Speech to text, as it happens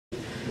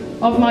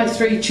Of my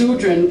 3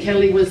 children,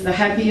 Kelly was the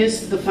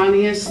happiest, the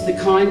funniest, the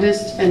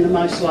kindest and the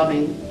most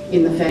loving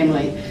in the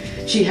family.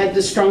 She had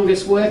the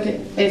strongest work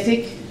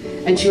ethic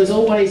and she was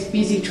always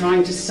busy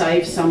trying to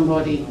save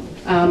somebody.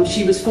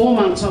 She was 4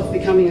 months off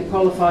becoming a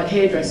qualified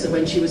hairdresser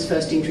when she was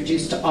first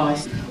introduced to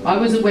ice. I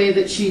was aware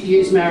that she'd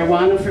used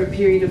marijuana for a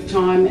period of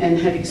time and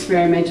had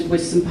experimented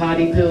with some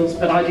party pills,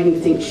 but I didn't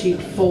think she'd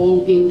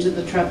fall into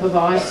the trap of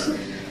ice.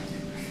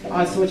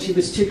 I thought she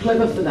was too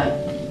clever for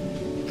that.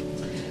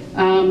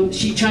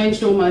 She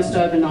changed almost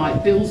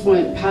overnight. Bills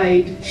weren't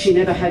paid, she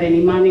never had any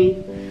money.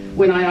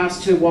 When I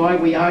asked her why,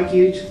 we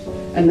argued,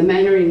 and the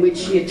manner in which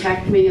she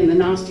attacked me and the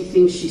nasty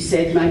things she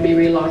said made me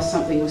realise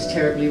something was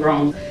terribly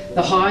wrong.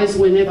 The highs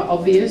were never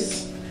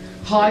obvious.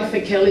 High for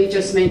Kelly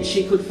just meant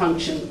she could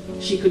function.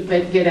 She could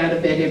get out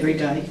of bed every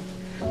day.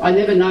 I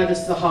never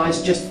noticed the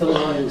highs, just the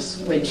lows,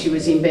 when she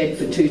was in bed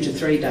for 2 to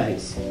 3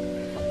 days.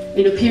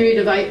 In a period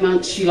of 8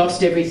 months, she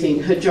lost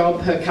everything: her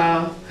job, her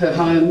car, her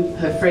home,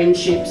 her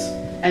friendships,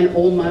 and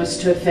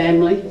almost her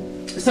family.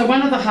 So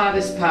one of the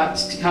hardest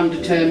parts to come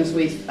to terms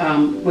with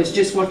was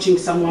just watching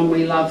someone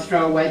we love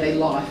throw away their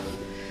life,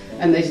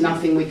 and there's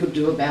nothing we could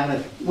do about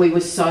it. We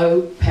were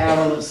so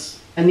powerless.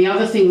 And the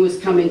other thing was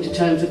coming to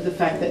terms with the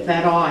fact that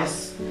that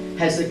ice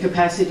has the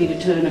capacity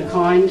to turn a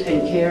kind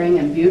and caring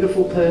and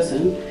beautiful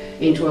person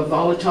into a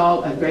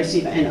volatile,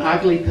 aggressive and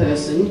ugly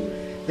person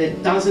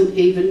that doesn't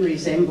even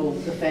resemble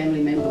the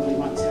family member we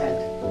once had.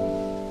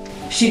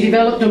 She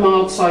developed a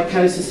mild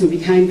psychosis and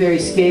became very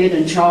scared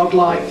and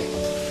childlike.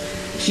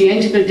 She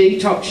entered a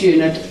detox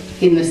unit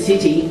in the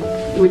city,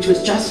 which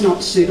was just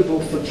not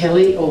suitable for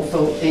Kelly or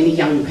for any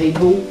young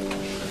people.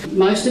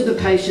 Most of the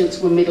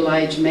patients were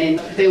middle-aged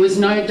men. There was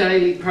no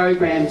daily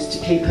programs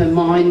to keep her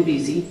mind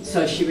busy,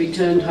 so she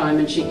returned home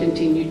and she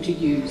continued to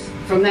use.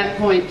 From that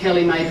point,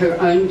 Kelly made her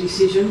own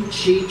decision.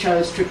 She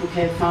chose Triple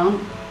Care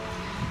Farm.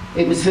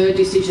 It was her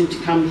decision to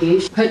come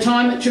here. Her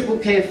time at Triple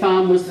Care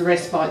Farm was the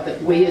respite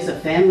that we as a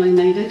family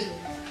needed.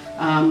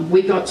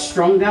 We got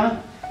stronger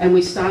and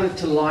we started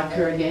to like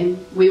her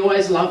again. We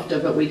always loved her,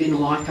 but we didn't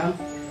like her.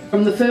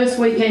 From the first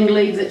weekend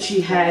leave that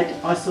she had,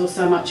 I saw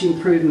so much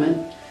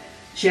improvement.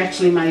 She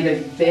actually made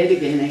her bed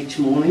again each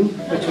morning,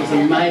 which was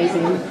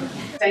amazing.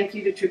 Thank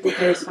you to Triple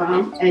Care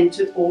Farm and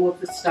to all of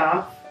the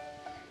staff.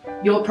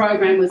 Your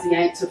program was the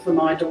answer for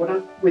my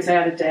daughter,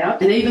 without a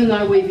doubt. And even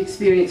though we've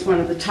experienced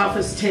one of the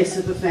toughest tests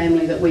of a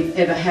family that we've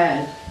ever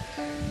had,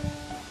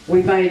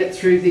 we made it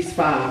through this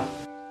far.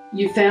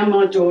 You found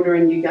my daughter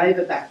and you gave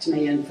her back to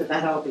me, and for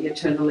that I'll be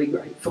eternally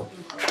grateful.